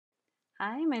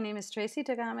Hi, my name is Tracey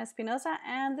Tokuhama-Espinosa,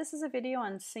 and this is a video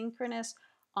on synchronous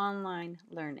online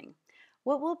learning.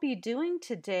 What we'll be doing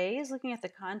today is looking at the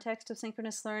context of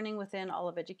synchronous learning within all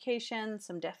of education,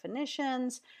 some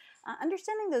definitions,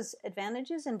 understanding those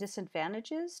advantages and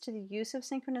disadvantages to the use of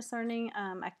synchronous learning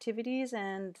activities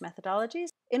and methodologies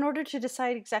in order to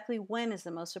decide exactly when is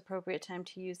the most appropriate time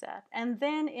to use that. And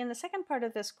then in the second part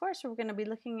of this course, we're going to be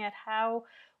looking at how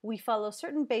we follow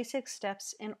certain basic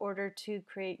steps in order to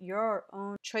create your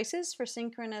own choices for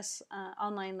synchronous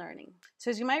online learning.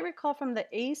 So as you might recall from the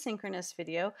asynchronous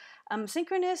video,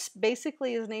 synchronous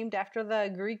basically is named after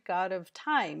the Greek god of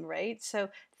time, right? So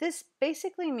this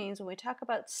basically means when we talk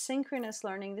about synchronous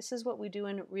learning, this is what we do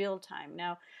in real time.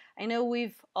 Now, I know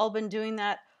we've all been doing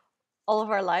that all of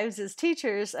our lives as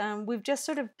teachers. We've just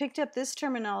sort of picked up this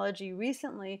terminology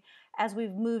recently as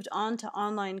we've moved on to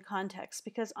online context,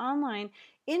 because online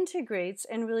integrates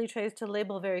and really tries to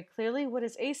label very clearly what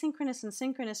is asynchronous and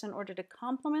synchronous in order to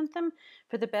complement them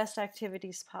for the best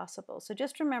activities possible. So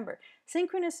just remember,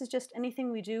 synchronous is just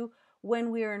anything we do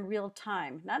when we are in real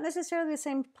time, not necessarily the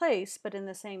same place, but in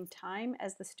the same time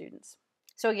as the students.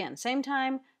 So again, same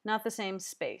time, not the same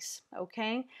space,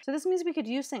 okay? So this means we could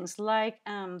use things like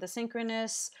the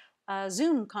synchronous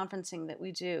Zoom conferencing that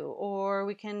we do, or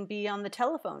we can be on the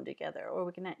telephone together, or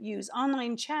we can use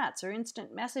online chats or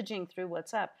instant messaging through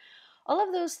WhatsApp. All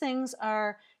of those things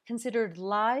are considered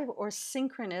live or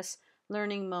synchronous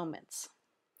learning moments.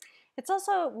 It's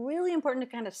also really important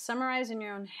to kind of summarize in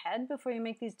your own head before you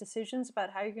make these decisions about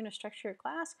how you're going to structure your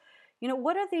class. You know,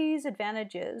 what are these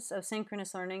advantages of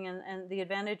synchronous learning and the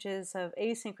advantages of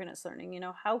asynchronous learning? You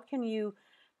know, how can you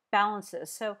balance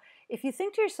this? So if you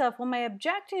think to yourself, well, my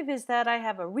objective is that I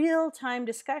have a real-time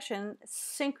discussion,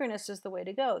 synchronous is the way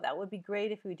to go. That would be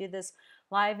great if we did this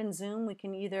live in Zoom. We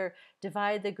can either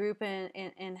divide the group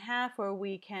in half, or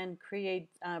we can create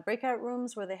breakout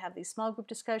rooms where they have these small group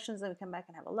discussions, then we come back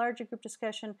and have a larger group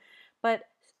discussion. But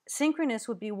synchronous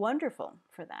would be wonderful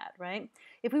for that, right?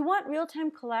 If we want real-time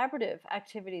collaborative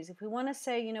activities, if we want to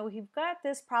say, you know, we've got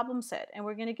this problem set and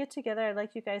we're going to get together, I'd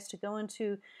like you guys to go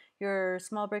into your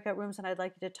small breakout rooms and I'd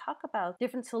like you to talk about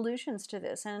different solutions to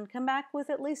this and come back with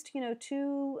at least, you know,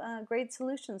 two great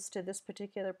solutions to this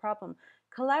particular problem.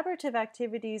 Collaborative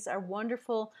activities are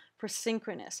wonderful for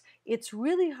synchronous. It's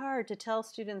really hard to tell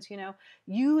students, you know,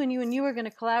 you and you are going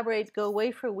to collaborate, go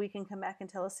away for a week and come back and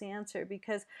tell us the answer,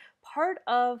 because part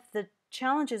of the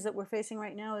challenges that we're facing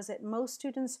right now is that most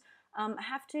students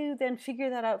have to then figure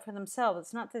that out for themselves.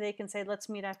 It's not that they can say, let's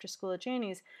meet after school at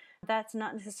Janie's. That's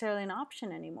not necessarily an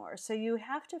option anymore. So you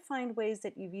have to find ways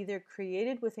that you've either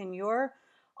created within your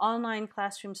online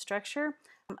classroom structure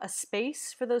a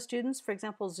space for those students, for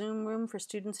example, Zoom room for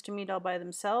students to meet all by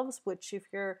themselves, which if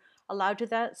you're allowed to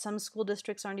that, some school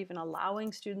districts aren't even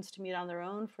allowing students to meet on their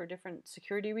own for different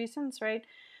security reasons, right?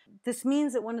 This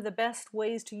means that one of the best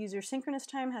ways to use your synchronous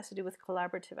time has to do with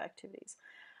collaborative activities.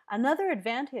 Another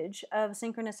advantage of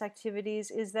synchronous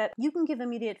activities is that you can give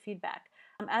immediate feedback.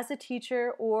 As a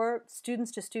teacher or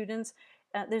students to students,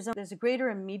 there's a greater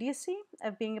immediacy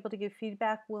of being able to give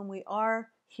feedback when we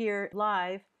are here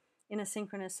live in a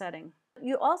synchronous setting.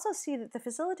 You also see that the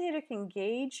facilitator can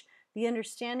gauge the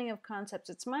understanding of concepts.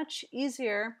 It's much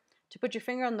easier to put your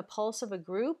finger on the pulse of a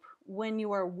group when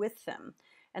you are with them.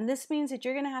 And this means that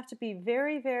you're going to have to be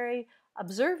very, very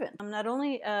observant, not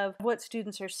only of what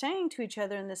students are saying to each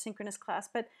other in the synchronous class,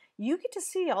 but you get to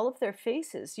see all of their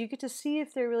faces. You get to see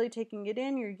if they're really taking it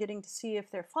in. You're getting to see if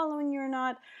they're following you or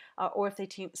not, or if they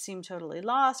seem totally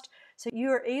lost. So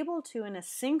you're able to, in a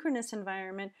synchronous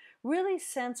environment, really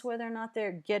sense whether or not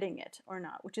they're getting it or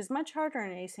not, which is much harder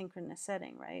in an asynchronous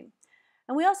setting, right?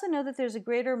 And we also know that there's a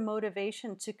greater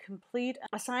motivation to complete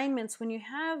assignments when you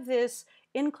have this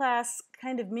in-class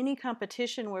kind of mini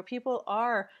competition where people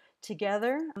are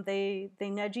together. They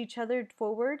nudge each other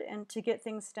forward and to get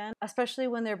things done, especially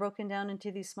when they're broken down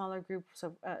into these smaller groups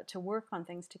to work on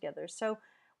things together. So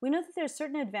we know that there's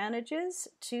certain advantages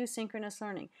to synchronous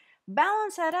learning.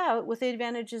 Balance that out with the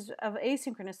advantages of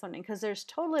asynchronous learning, because there's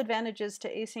total advantages to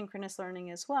asynchronous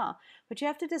learning as well. But you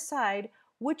have to decide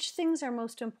which things are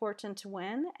most important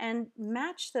when, and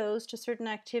match those to certain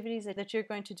activities that you're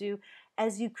going to do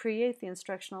as you create the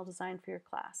instructional design for your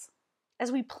class.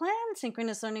 As we plan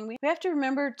synchronous learning, we have to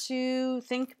remember to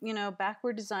think, you know,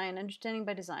 backward design, understanding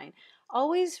by design.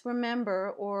 Always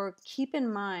remember or keep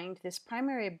in mind this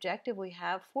primary objective we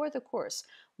have for the course.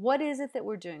 What is it that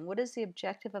we're doing? What is the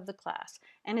objective of the class?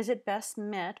 And is it best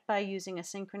met by using a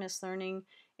synchronous learning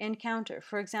encounter.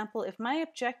 For example, if my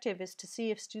objective is to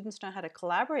see if students know how to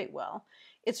collaborate well,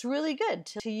 it's really good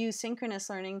to use synchronous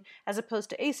learning as opposed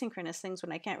to asynchronous things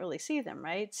when I can't really see them,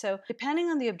 right? So depending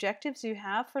on the objectives you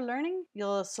have for learning,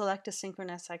 you'll select a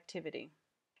synchronous activity.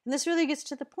 And this really gets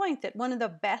to the point that one of the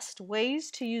best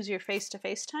ways to use your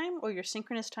face-to-face time or your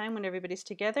synchronous time when everybody's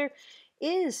together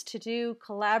is to do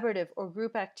collaborative or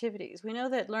group activities. We know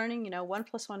that learning, 1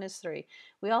 + 1 is 3.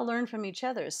 We all learn from each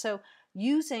other. So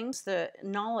using the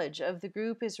knowledge of the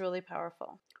group is really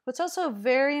powerful. What's also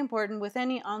very important with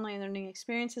any online learning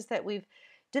experience is that we've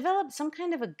developed some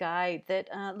kind of a guide that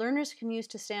learners can use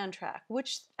to stay on track.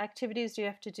 Which activities do you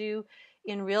have to do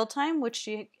in real time, which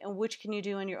can you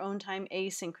do in your own time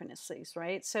asynchronously,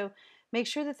 right? So make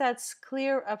sure that that's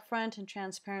clear, upfront, and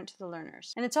transparent to the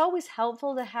learners. And it's always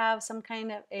helpful to have some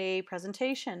kind of a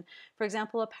presentation, for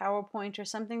example, a PowerPoint or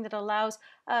something that allows,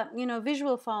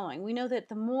 visual following. We know that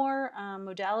the more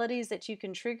modalities that you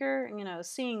can trigger,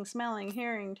 seeing, smelling,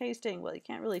 hearing, tasting, well, you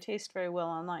can't really taste very well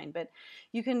online, but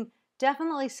you can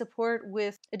definitely support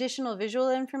with additional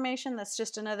visual information. That's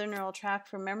just another neural track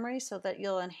for memory so that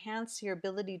you'll enhance your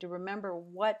ability to remember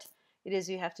what it is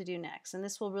you have to do next. And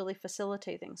this will really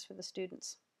facilitate things for the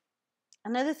students.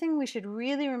 Another thing we should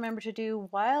really remember to do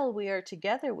while we are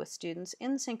together with students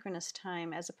in synchronous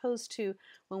time, as opposed to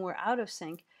when we're out of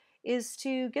sync, is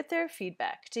to get their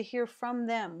feedback, to hear from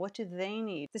them. What do they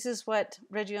need? This is what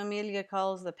Reggio Emilia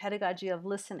calls the pedagogy of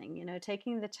listening,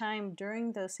 taking the time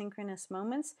during those synchronous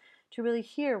moments to really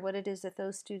hear what it is that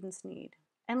those students need.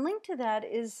 And linked to that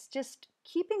is just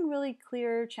keeping really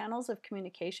clear channels of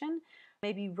communication,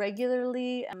 maybe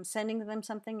regularly sending them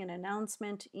something, an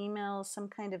announcement, emails, some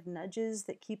kind of nudges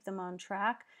that keep them on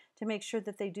track to make sure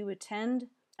that they do attend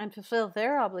and fulfill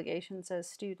their obligations as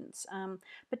students.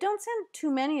 But don't send too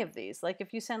many of these. Like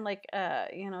if you send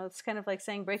it's kind of like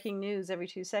saying breaking news every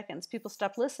 2 seconds. People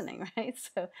stop listening, right?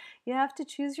 So you have to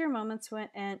choose your moments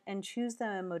and choose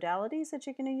the modalities that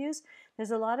you're going to use.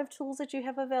 There's a lot of tools that you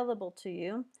have available to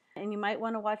you. And you might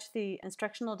want to watch the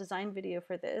instructional design video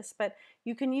for this, but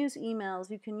you can use emails,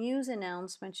 you can use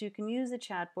announcements, you can use the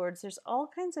chat boards. There's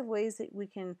all kinds of ways that we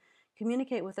can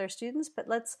communicate with our students, but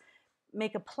let's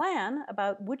make a plan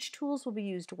about which tools will be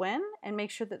used when and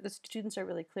make sure that the students are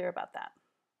really clear about that.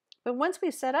 But once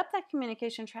we've set up that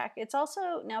communication track, it's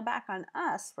also now back on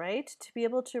us, right, to be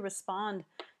able to respond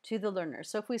to the learners.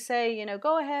 So if we say,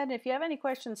 go ahead, if you have any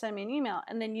questions, send me an email,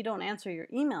 and then you don't answer your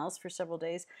emails for several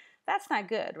days, that's not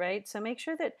good, right? So make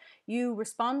sure that you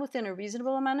respond within a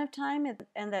reasonable amount of time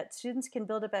and that students can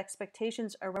build up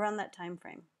expectations around that time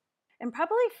frame. And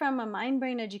probably from a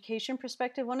mind-brain education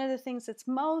perspective, one of the things that's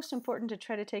most important to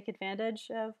try to take advantage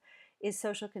of is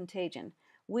social contagion.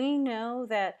 We know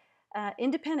that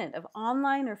independent of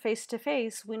online or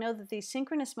face-to-face, we know that these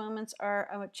synchronous moments are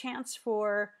a chance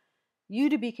for you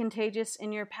to be contagious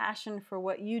in your passion for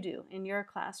what you do in your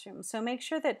classroom. So make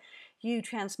sure that you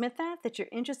transmit that you're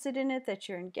interested in it, that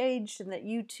you're engaged, and that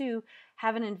you too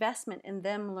have an investment in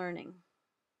them learning.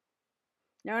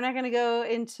 Now, we're not going to go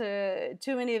into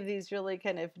too many of these really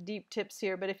kind of deep tips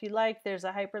here, but if you like, there's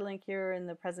a hyperlink here in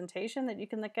the presentation that you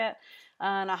can look at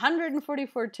on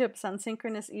 144 tips on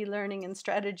synchronous e-learning and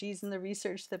strategies and the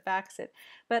research that backs it.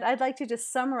 But I'd like to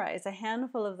just summarize a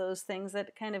handful of those things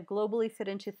that kind of globally fit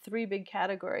into 3 big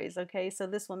categories, okay? So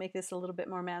this will make this a little bit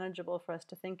more manageable for us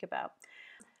to think about.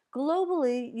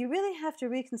 Globally, you really have to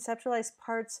reconceptualize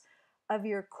parts of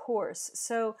your course.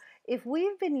 So if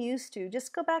we've been used to,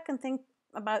 just go back and think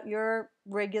about your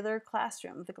regular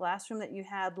classroom, the classroom that you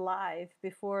had live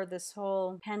before this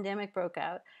whole pandemic broke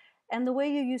out, and the way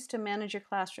you used to manage your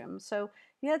classroom. So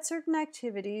you had certain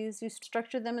activities, you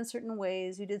structured them in certain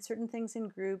ways, you did certain things in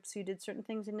groups, you did certain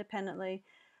things independently.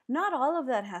 Not all of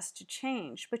that has to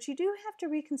change, but you do have to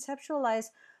reconceptualize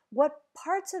what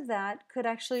parts of that could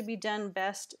actually be done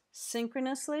best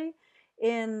synchronously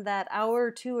in that hour,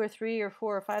 2 or 3 or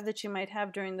 4 or 5 that you might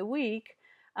have during the week,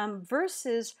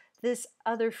 versus this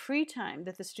other free time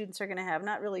that the students are going to have.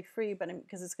 Not really free, but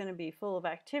because it's going to be full of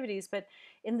activities, but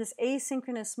in this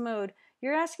asynchronous mode,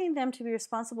 you're asking them to be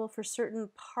responsible for certain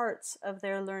parts of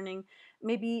their learning,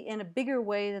 maybe in a bigger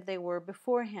way than they were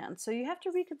beforehand. So you have to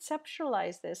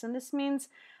reconceptualize this, and this means,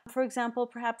 for example,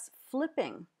 perhaps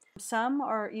flipping some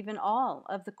or even all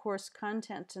of the course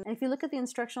content. And if you look at the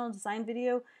instructional design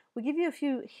video, we give you a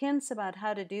few hints about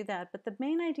how to do that, but the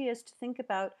main idea is to think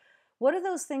about what are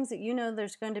those things that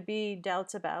there's going to be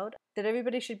doubts about, that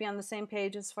everybody should be on the same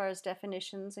page as far as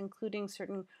definitions, including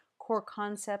certain core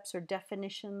concepts or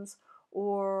definitions,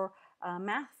 or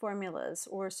math formulas,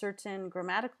 or certain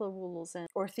grammatical rules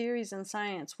or theories in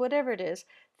science, whatever it is,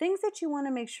 things that you want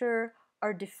to make sure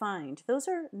are defined. Those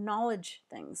are knowledge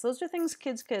things. Those are things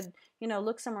kids could,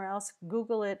 look somewhere else,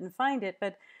 Google it and find it.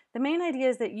 But the main idea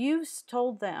is that you've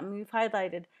told them, you've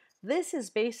highlighted, this is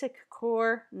basic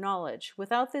core knowledge.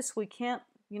 Without this, we can't,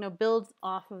 build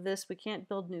off of this. We can't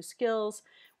build new skills.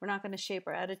 We're not going to shape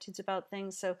our attitudes about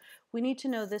things. So we need to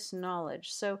know this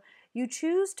knowledge. So you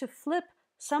choose to flip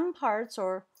some parts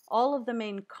or all of the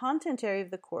main content area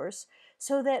of the course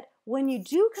so that when you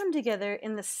do come together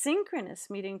in the synchronous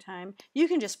meeting time, you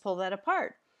can just pull that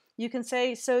apart. You can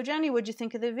say, so Jenny, what'd you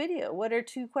think of the video? What are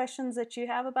 2 questions that you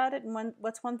have about it? And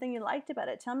what's one thing you liked about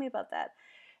it? Tell me about that.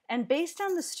 And based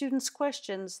on the students'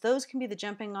 questions, those can be the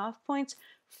jumping off points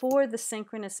for the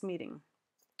synchronous meeting.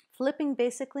 Flipping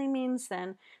basically means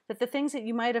then that the things that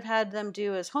you might have had them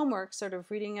do as homework, sort of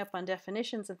reading up on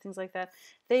definitions and things like that,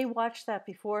 they watch that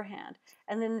beforehand.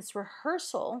 And then this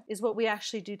rehearsal is what we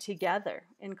actually do together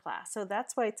in class. So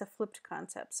that's why it's a flipped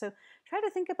concept. So try to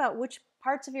think about which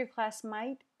parts of your class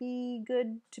might be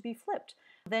good to be flipped.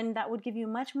 Then that would give you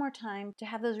much more time to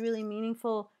have those really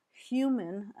meaningful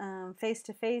human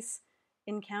face-to-face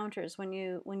encounters when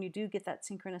you do get that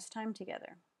synchronous time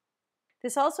together.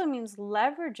 This also means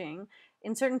leveraging,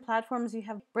 in certain platforms you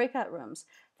have breakout rooms.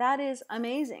 That is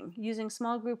amazing, using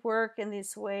small group work in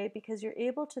this way, because you're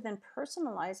able to then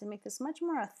personalize and make this much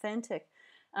more authentic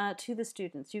to the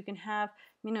students. You can have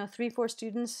 3, 4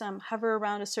 students hover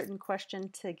around a certain question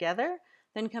together,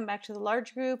 then come back to the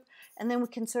large group, and then we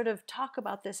can sort of talk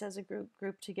about this as a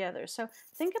group together. So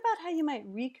think about how you might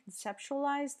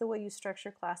reconceptualize the way you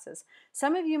structure classes.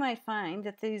 Some of you might find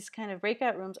that these kind of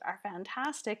breakout rooms are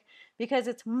fantastic because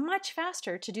it's much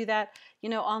faster to do that,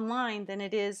 online than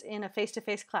it is in a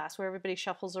face-to-face class where everybody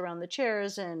shuffles around the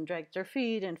chairs and drags their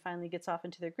feet and finally gets off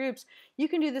into their groups. You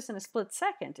can do this in a split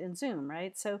second in Zoom,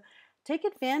 right? So take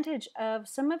advantage of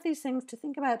some of these things to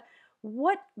think about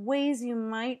what ways you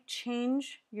might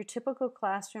change your typical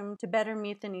classroom to better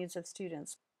meet the needs of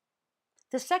students.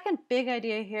 The second big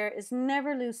idea here is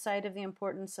never lose sight of the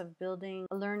importance of building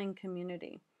a learning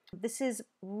community. This is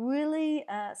really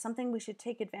something we should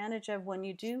take advantage of when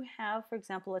you do have, for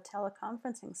example, a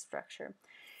teleconferencing structure.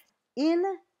 In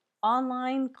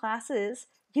online classes,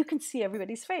 you can see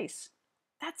everybody's face.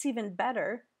 That's even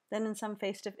better than in some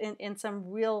in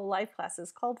some real life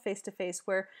classes called face-to-face,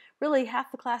 where really half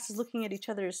the class is looking at each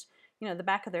other's, the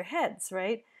back of their heads,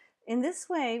 right? In this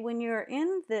way, when you're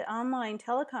in the online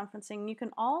teleconferencing, you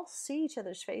can all see each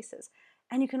other's faces,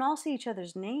 and you can all see each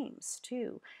other's names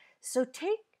too. So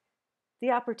take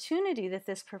the opportunity that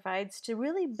this provides to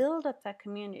really build up that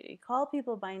community, call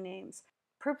people by names,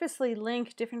 purposely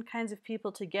link different kinds of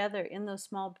people together in those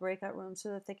small breakout rooms so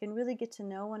that they can really get to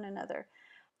know one another.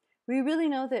 We really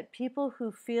know that people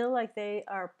who feel like they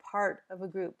are part of a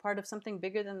group, part of something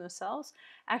bigger than themselves,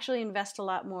 actually invest a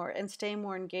lot more and stay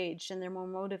more engaged, and they're more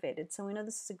motivated. So we know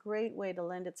this is a great way to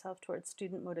lend itself towards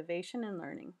student motivation and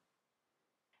learning.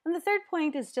 And the third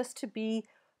point is just to be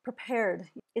prepared.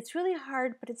 It's really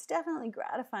hard, but it's definitely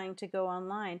gratifying to go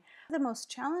online. The most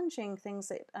challenging things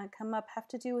that come up have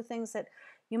to do with things that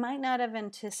you might not have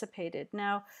anticipated.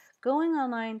 Now, going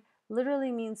online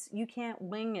literally means you can't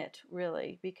wing it,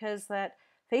 really, because that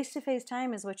face-to-face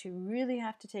time is what you really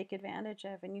have to take advantage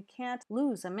of, and you can't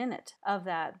lose a minute of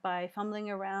that by fumbling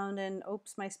around and,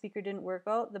 oops, my speaker didn't work.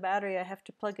 Oh, the battery, I have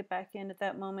to plug it back in at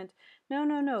that moment. No,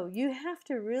 no, no. You have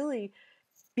to really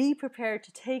be prepared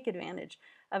to take advantage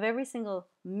of every single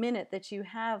minute that you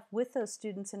have with those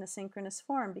students in a synchronous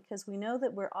form, because we know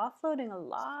that we're offloading a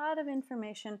lot of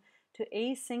information to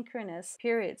asynchronous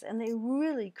periods, and they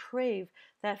really crave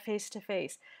that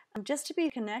face-to-face. Just to be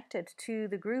connected to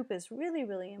the group is really,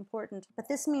 really important. But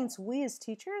this means we as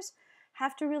teachers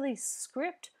have to really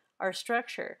script our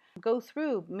structure, go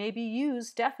through, maybe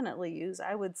definitely use,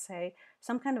 I would say,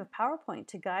 some kind of PowerPoint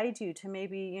to guide you to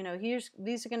maybe,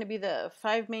 these are going to be the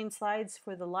 5 main slides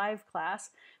for the live class.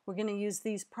 We're going to use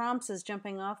these prompts as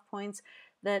jumping off points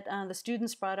that the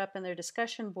students brought up in their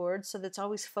discussion board, so that's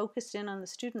always focused in on the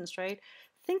students, right?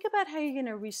 Think about how you're going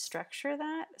to restructure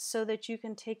that so that you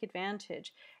can take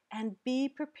advantage and be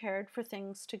prepared for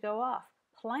things to go off.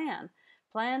 Plan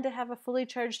to have a fully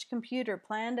charged computer.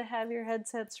 Plan to have your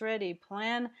headsets ready.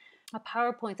 Plan a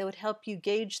PowerPoint that would help you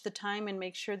gauge the time and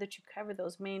make sure that you cover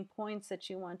those main points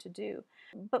that you want to do.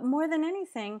 But more than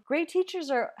anything, great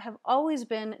teachers have always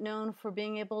been known for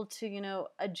being able to,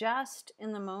 adjust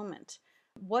in the moment.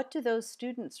 What do those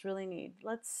students really need?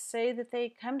 Let's say that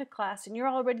they come to class and you're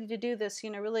all ready to do this,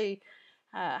 really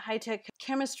high-tech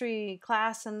chemistry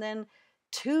class, and then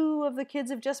 2 of the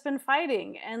kids have just been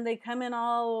fighting and they come in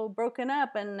all broken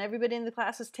up and everybody in the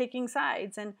class is taking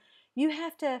sides, and you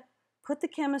have to put the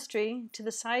chemistry to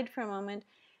the side for a moment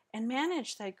and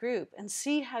manage that group and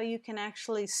see how you can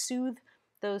actually soothe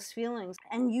those feelings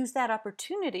and use that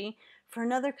opportunity for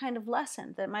another kind of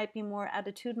lesson that might be more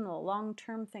attitudinal,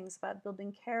 long-term things about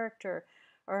building character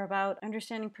or about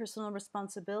understanding personal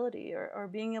responsibility or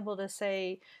being able to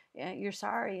say you're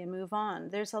sorry and move on.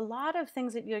 There's a lot of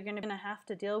things that you're going to have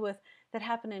to deal with that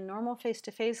happen in normal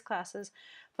face-to-face classes,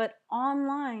 but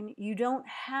online you don't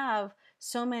have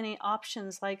so many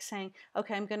options like saying,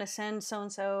 okay, I'm going to send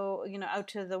so-and-so, out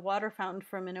to the water fountain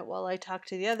for a minute while I talk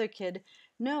to the other kid.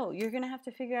 No, you're going to have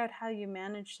to figure out how you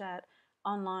manage that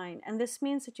online. And this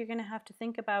means that you're going to have to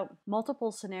think about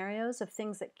multiple scenarios of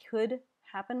things that could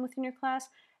happen within your class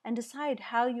and decide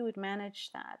how you would manage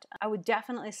that. I would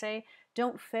definitely say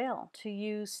don't fail to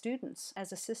use students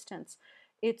as assistants.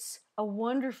 It's a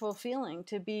wonderful feeling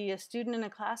to be a student in a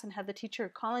class and have the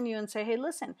teacher call on you and say, hey,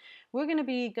 listen, we're going to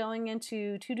be going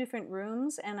into 2 different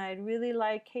rooms and I'd really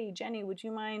like, hey, Jenny, would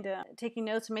you mind taking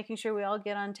notes and making sure we all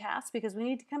get on task because we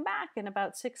need to come back in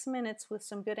about 6 minutes with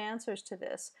some good answers to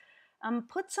this.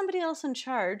 Put somebody else in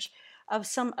charge of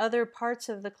some other parts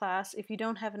of the class if you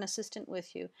don't have an assistant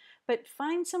with you. But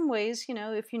find some ways,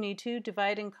 if you need to,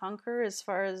 divide and conquer as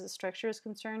far as the structure is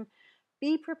concerned.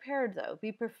 Be prepared though.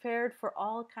 Be prepared for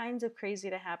all kinds of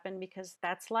crazy to happen because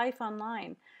that's life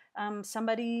online.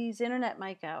 Somebody's internet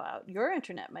might go out. Your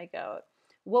internet might go out.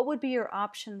 What would be your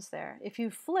options there? If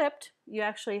you flipped, you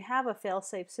actually have a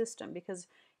fail-safe system because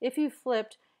if you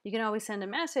flipped, you can always send a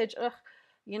message, ugh,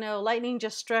 lightning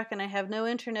just struck and I have no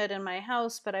internet in my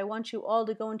house, but I want you all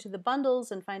to go into the bundles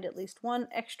and find at least one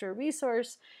extra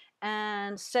resource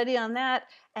and study on that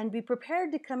and be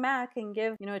prepared to come back and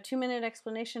give, a 2-minute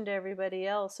explanation to everybody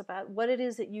else about what it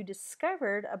is that you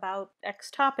discovered about X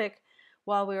topic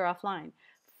while we were offline.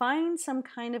 Find some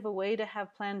kind of a way to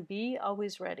have plan B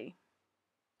always ready.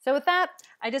 So with that,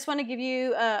 I just want to give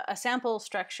you a sample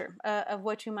structure of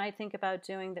what you might think about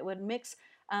doing that would mix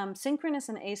synchronous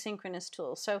and asynchronous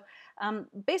tools. So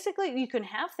basically you can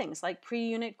have things like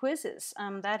pre-unit quizzes.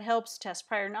 That helps test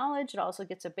prior knowledge. It also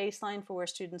gets a baseline for where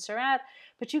students are at.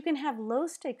 But you can have low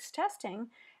stakes testing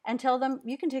and tell them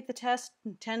you can take the test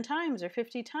 10 times or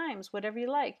 50 times, whatever you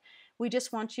like. We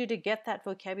just want you to get that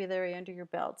vocabulary under your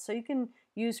belt. So you can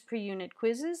use pre-unit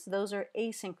quizzes. Those are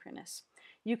asynchronous.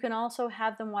 You can also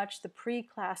have them watch the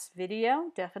pre-class video,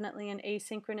 definitely an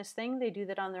asynchronous thing. They do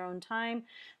that on their own time.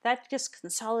 That just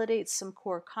consolidates some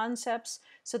core concepts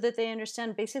so that they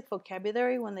understand basic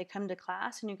vocabulary when they come to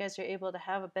class and you guys are able to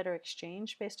have a better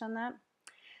exchange based on that.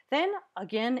 Then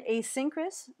again,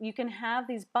 asynchronous, you can have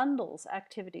these bundles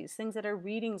activities, things that are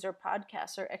readings or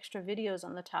podcasts or extra videos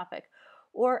on the topic,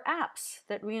 or apps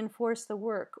that reinforce the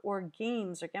work, or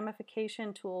games or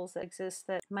gamification tools that exist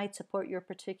that might support your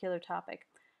particular topic.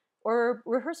 Or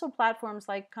rehearsal platforms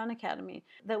like Khan Academy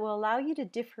that will allow you to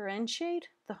differentiate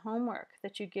the homework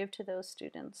that you give to those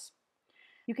students.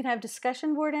 You can have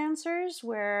discussion board answers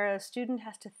where a student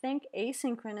has to think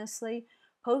asynchronously,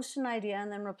 post an idea,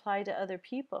 and then reply to other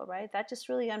people, right? That just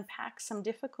really unpacks some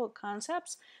difficult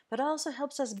concepts, but also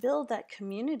helps us build that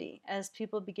community as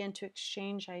people begin to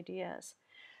exchange ideas.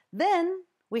 Then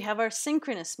we have our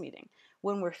synchronous meeting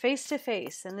when we're face to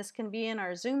face, and this can be in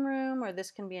our Zoom room or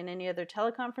this can be in any other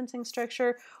teleconferencing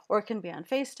structure, or it can be on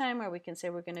FaceTime, or we can say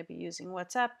we're going to be using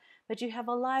WhatsApp, but you have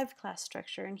a live class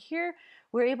structure. And here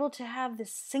we're able to have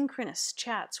this synchronous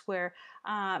chats where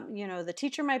the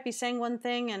teacher might be saying one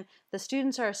thing and the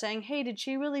students are saying, hey, did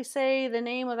she really say the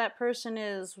name of that person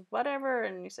is whatever?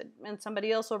 And you said, and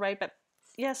somebody else will write, but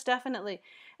yes, definitely.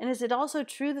 And is it also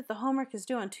true that the homework is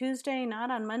due on Tuesday,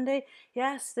 not on Monday?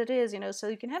 Yes, it is. So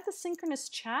you can have the synchronous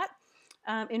chat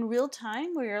in real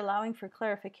time where you're allowing for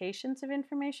clarifications of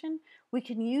information. We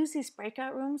can use these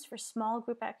breakout rooms for small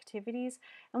group activities.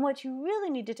 And what you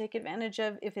really need to take advantage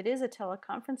of, if it is a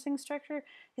teleconferencing structure,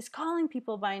 is calling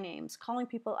people by names, calling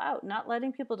people out, not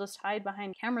letting people just hide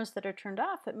behind cameras that are turned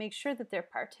off, but make sure that they're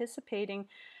participating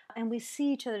and we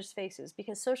see each other's faces,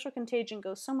 because social contagion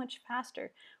goes so much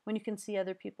faster when you can see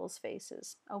other people's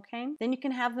faces, okay? Then you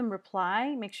can have them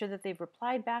reply, make sure that they've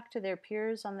replied back to their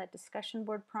peers on that discussion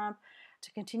board prompt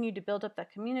to continue to build up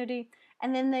that community,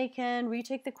 and then they can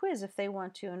retake the quiz if they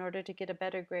want to in order to get a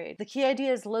better grade. The key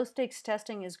idea is low stakes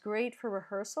testing is great for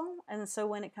rehearsal, and so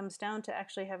when it comes down to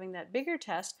actually having that bigger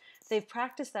test, they've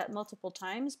practiced that multiple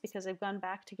times because they've gone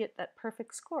back to get that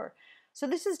perfect score. So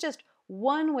this is just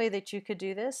one way that you could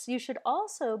do this. You should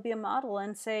also be a model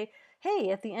and say,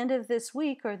 hey, at the end of this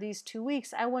week or these 2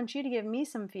 weeks, I want you to give me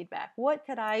some feedback. What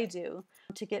could I do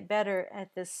to get better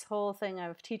at this whole thing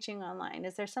of teaching online?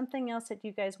 Is there something else that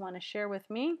you guys want to share with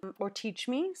me or teach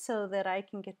me so that I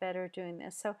can get better at doing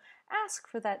this? So ask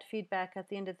for that feedback at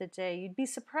the end of the day. You'd be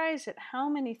surprised at how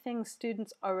many things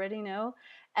students already know,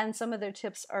 and some of their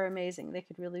tips are amazing. They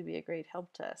could really be a great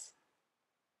help to us.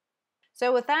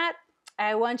 So with that,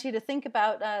 I want you to think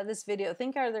about this video.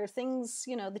 Think, are there things,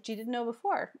 that you didn't know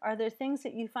before? Are there things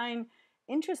that you find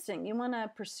interesting? You want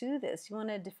to pursue this. You want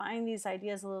to define these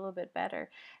ideas a little bit better.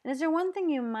 And is there one thing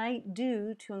you might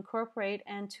do to incorporate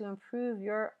and to improve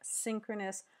your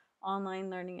synchronous online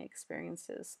learning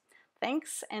experiences?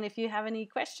 Thanks. And if you have any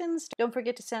questions, don't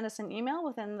forget to send us an email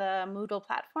within the Moodle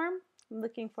platform. I'm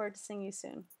looking forward to seeing you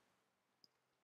soon.